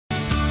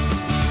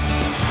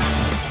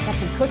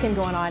cooking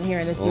going on here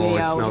in the studio. Oh,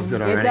 it smells good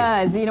already. It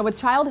does. You know, with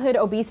childhood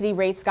obesity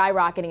rates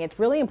skyrocketing, it's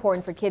really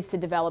important for kids to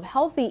develop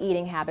healthy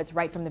eating habits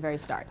right from the very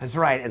start. That's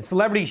right. And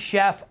celebrity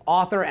chef,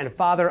 author, and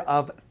father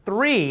of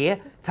 3,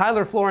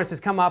 Tyler Florence has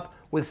come up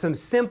with some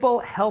simple,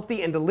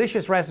 healthy, and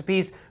delicious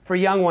recipes for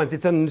young ones.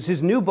 It's in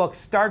his new book,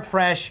 Start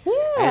Fresh.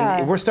 Yeah.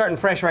 And we're starting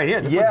fresh right here.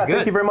 This looks good.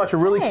 Thank you very much. We're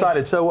really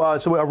excited. So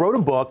I wrote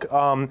a book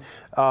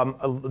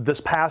this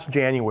past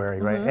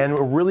January, right? And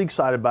we're really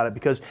excited about it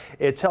because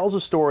it tells a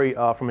story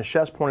from a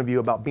chef's point of view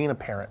about being a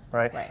parent,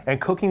 right?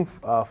 And cooking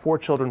for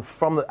children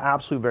from the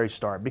absolute very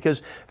start.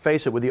 Because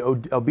face it, with the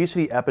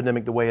obesity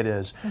epidemic the way it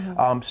is,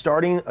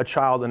 starting a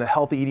child in a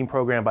healthy eating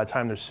program by the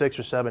time they're 6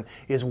 or 7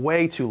 is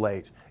way too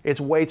late. It's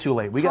way too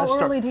late. We got to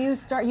start. How early do you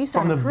start? You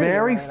start from the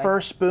very early,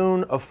 first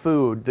spoon of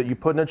food that you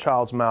put in a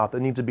child's mouth. It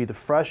needs to be the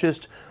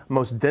freshest,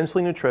 most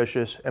densely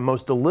nutritious, and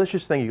most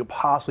delicious thing you could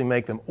possibly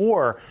make them.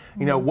 Or,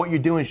 you know, what you're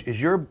doing is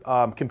you're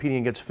competing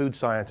against food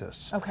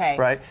scientists. Okay.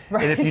 Right?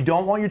 And if you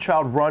don't want your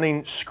child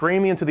running,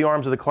 screaming into the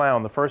arms of the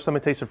clown the first time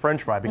it tastes a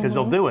French fry, because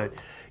they'll do it.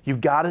 You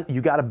got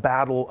to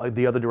battle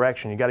the other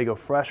direction. You got to go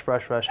fresh,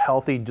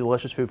 healthy,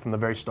 delicious food from the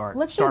very start.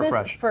 Let's do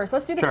this first.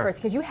 Let's do this first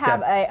because you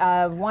have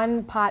a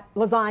one-pot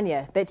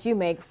lasagna that you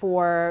make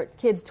for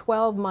kids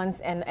 12 months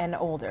and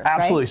older.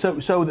 Absolutely.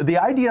 Right? So the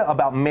idea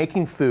about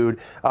making food,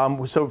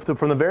 so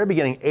from the very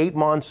beginning, 8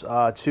 months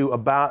to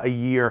about a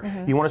year,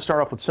 you want to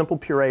start off with simple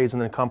purees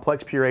and then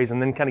complex purees,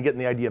 and then kind of getting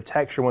the idea of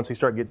texture once they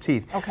start to get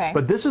teeth. Okay.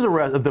 But this is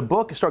the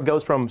book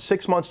goes from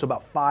 6 months to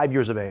about 5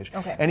 years of age,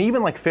 and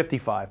even like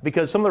 55,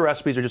 because some of the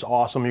recipes are just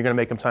awesome. You're going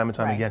to make them time and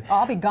time again.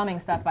 I'll be gumming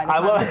stuff by the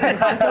time. I love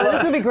it. So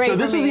this will be great. So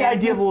this is the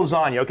idea of a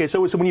lasagna. Okay,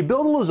 so when you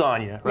build a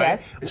lasagna, right?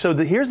 Yes. So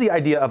here's the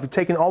idea of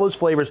taking all those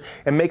flavors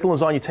and making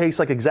lasagna taste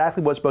like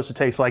exactly what it's supposed to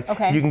taste like.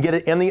 Okay. You can get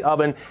it in the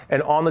oven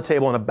and on the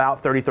table in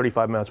about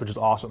 30-35 minutes, which is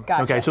awesome.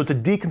 Gotcha. Okay, so to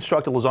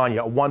deconstruct a let's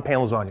one-pan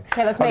lasagna.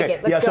 Okay, let's make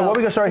it. Let's so go. what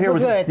we're going to start here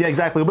with, good. yeah,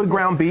 exactly, a little bit of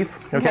ground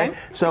beef. Okay.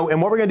 So,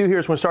 and what we're going to do here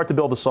is we're going to start to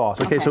build the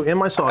sauce. Okay. So in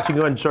my sauce, you can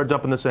go ahead and start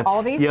dumping this in. All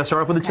of these? Yeah.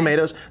 Start off with the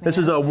tomatoes. This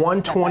is a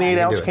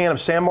 128-ounce can of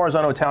San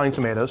Marzano Italian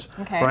tomatoes.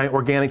 Okay. Right,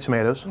 organic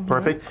tomatoes,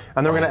 perfect.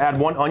 And then we're going to add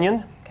 1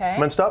 onion,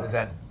 minced up. Is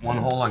that 1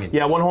 whole onion?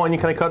 Yeah, 1 whole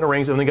onion, kind of cut into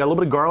rings, and then we got a little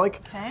bit of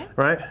garlic. Okay.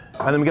 Right,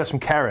 and then we got some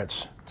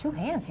carrots. 2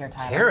 hands here,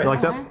 Tyler. Carrots. You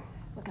like that?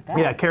 Look at that.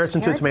 Yeah, carrots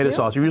into tomato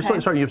sauce. You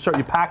just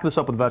you pack this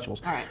up with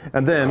vegetables. All right.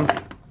 And then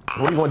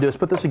what you want to do is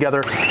put this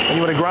together, and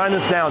you want to grind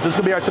this down. So this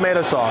is going to be our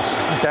tomato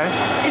sauce. Okay.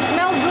 It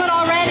smells good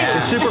already.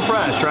 It's super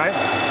fresh, right?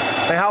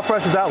 And how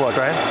fresh does that look,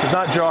 right? It's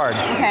not jarred.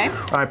 Okay.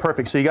 All right,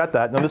 perfect. So you got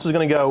that. Now this is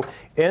going to go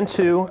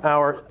into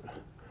our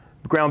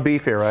ground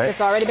beef here, right? It's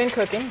already been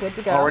cooking. Good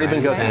to go. Already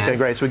been cooking. Okay,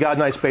 great. So we got a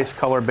nice base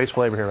color, base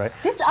flavor here, right?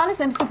 This,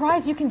 honestly, I'm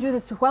surprised you can do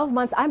this 12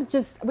 months.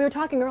 We were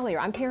talking earlier,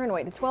 I'm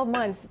paranoid. The 12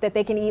 months that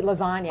they can eat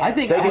lasagna. I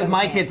think with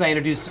my kids, I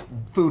introduced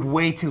food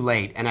way too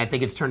late, and I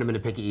think it's turned them into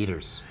picky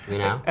eaters, you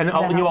know? And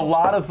you know, a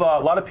lot of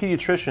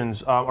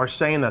pediatricians are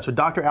saying that. So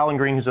Dr. Alan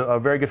Green, who's a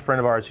very good friend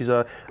of ours, he's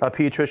a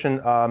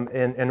pediatrician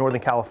in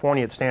Northern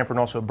California at Stanford and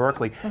also at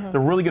Berkeley. A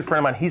really good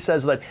friend of mine. He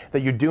says that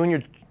you're doing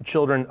your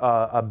children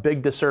a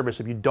big disservice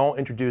if you don't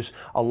introduce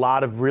a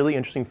lot of really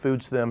interesting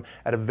foods to them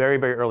at a very,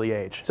 very early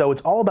age. So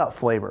it's all about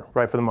flavor,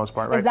 right, for the most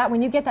part, right? Is that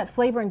when you get that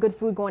flavor and good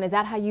food going, is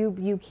that how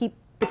you keep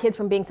the kids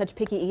from being such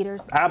picky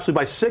eaters?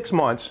 Absolutely. By 6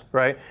 months,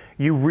 right,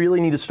 you really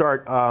need to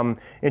start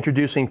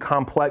introducing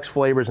complex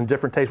flavors and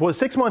different tastes. Well,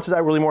 6 months is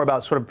really more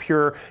about sort of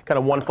pure kind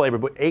of one flavor,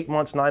 but 8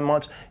 months, 9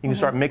 months, you can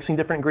start mixing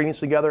different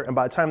ingredients together, and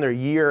by the time they're a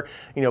year,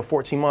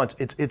 14 months,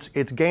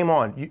 it's game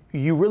on.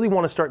 You really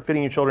want to start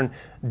feeding your children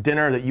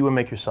dinner that you would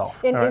make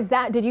yourself. And is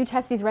that, did you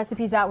test these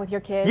recipes out with your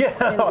kids?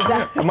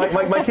 Yeah.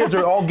 My kids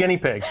are all guinea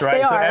pigs, right?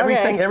 They are,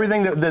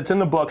 everything that's in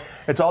the book,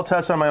 it's all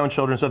tested on my own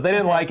children. So if they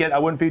didn't like it, I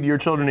wouldn't feed your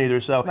children either.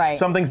 So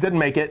some things didn't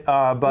make it,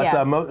 but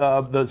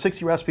the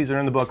 60 recipes that are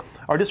in the book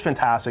are just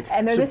fantastic.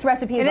 And this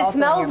recipe is and it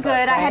smells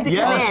good. I had to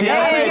come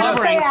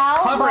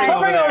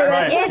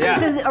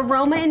in. The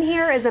aroma in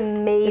here is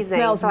amazing. It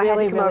smells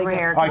really, really good.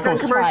 Here. Right, cool.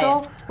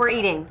 Commercial, we're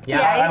eating.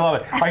 Yeah, I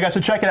love it. All right, guys, so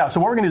check it out. So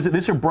what we're going to do is,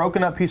 these are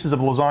broken up pieces of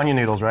lasagna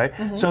noodles, right?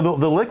 So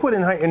the liquid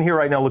in here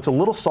right now looks a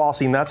little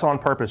saucy, and that's on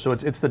purpose. So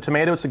it's the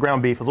tomato, it's the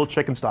ground beef, a little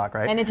chicken stock,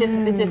 right? And it just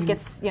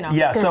gets,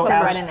 so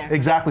right in there.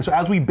 Exactly. So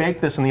as we bake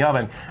this in the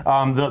oven,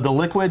 the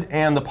liquid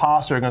and the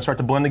pasta are going to start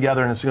to blend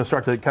together, and it's going to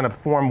start to kind of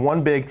form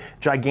one big,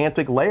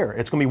 gigantic layer.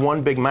 It's going to be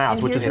one big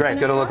mass, which is great. It's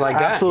going to look like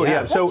that. Absolutely,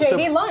 yeah. So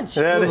JD lunch.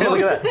 Yeah,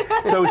 look at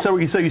that. So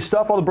you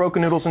stuff all the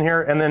broken noodles in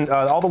here, and then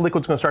all the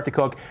liquid's going to start to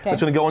cook. Okay.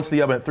 It's going to go into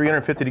the oven at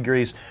 350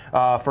 degrees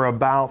for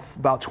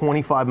about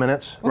 25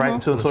 minutes,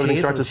 right? So everything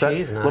starts to set. A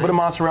little bit of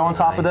mozzarella on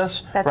top of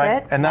this. That's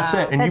right? it? And that's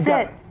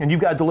it. And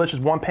you've got delicious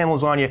one-pan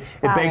lasagna.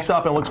 It bakes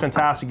up and it looks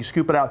fantastic. You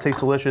scoop it out, it tastes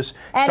delicious.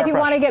 And if you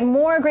want to get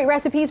more great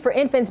recipes for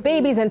infants,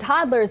 babies, and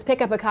toddlers,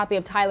 pick up a copy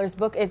of Tyler's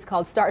book. It's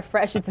called Start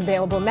Fresh. It's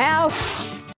available now.